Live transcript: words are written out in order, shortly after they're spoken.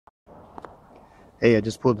Hey, I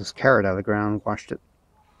just pulled this carrot out of the ground, washed it.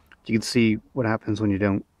 You can see what happens when you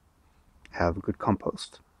don't have good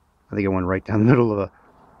compost. I think it went right down the middle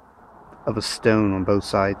of a stone on both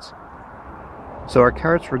sides. So our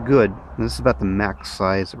carrots were good. And this is about the max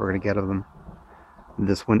size that we're going to get of them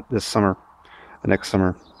this summer. Next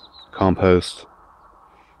summer, compost,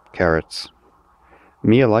 carrots.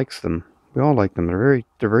 Mia likes them. We all like them. They're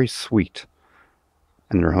very sweet,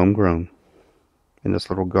 and they're homegrown in this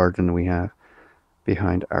little garden that we have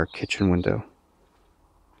behind our kitchen window.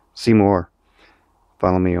 See more.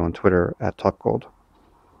 Follow me on Twitter at TopGold.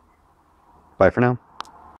 Bye for now.